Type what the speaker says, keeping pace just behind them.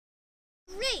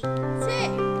3, 2, 1,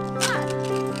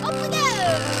 off we go!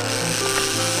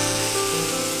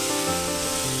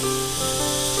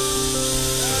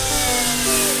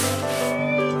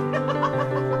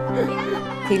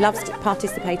 He loves to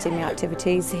participate in the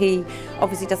activities. He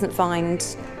obviously doesn't find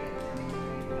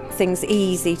things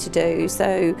easy to do,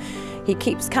 so he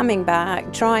keeps coming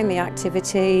back, trying the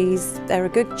activities. They're a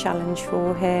good challenge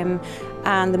for him,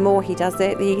 and the more he does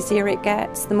it, the easier it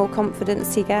gets, the more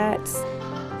confidence he gets.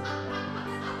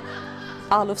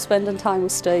 I love spending time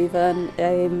with Stephen.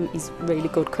 He's really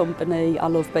good company. I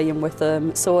love being with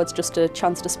him. So it's just a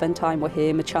chance to spend time with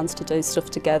him, a chance to do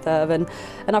stuff together. And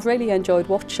I've really enjoyed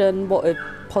watching what a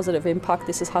positive impact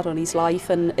this has had on his life,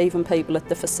 and even people at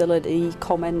the facility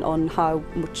comment on how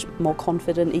much more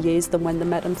confident he is than when they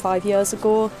met him 5 years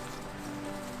ago.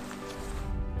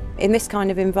 In this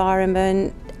kind of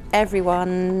environment,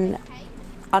 everyone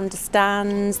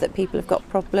understands that people have got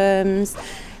problems.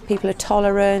 People are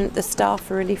tolerant, the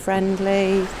staff are really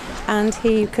friendly, and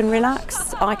he can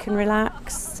relax, I can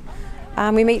relax,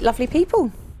 and we meet lovely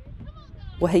people.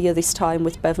 We're here this time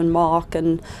with Bev and Mark,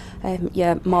 and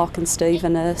yeah, Mark and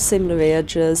Stephen are similar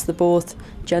ages. They're both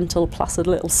gentle, placid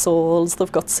little souls. They've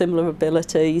got similar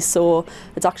abilities, so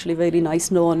it's actually really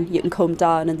nice knowing you can come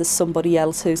down and there's somebody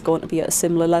else who's going to be at a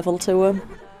similar level to them.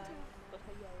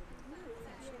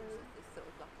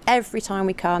 Every time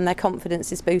we come, their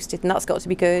confidence is boosted, and that's got to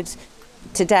be good.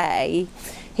 Today,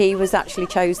 he was actually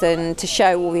chosen to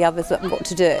show all the others what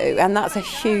to do, and that's a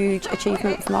huge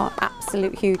achievement from our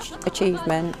absolute huge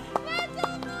achievement.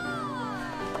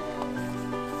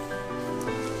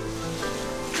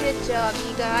 Good job,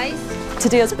 you guys.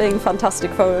 Today's been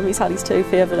fantastic for him. He's had his 2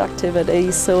 favourite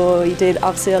activities, so he did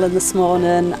abseiling this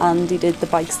morning and he did the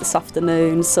bikes this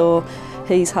afternoon, so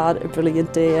he's had a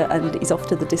brilliant day and he's off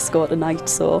to the disco tonight,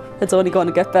 so it's only going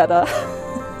to get better.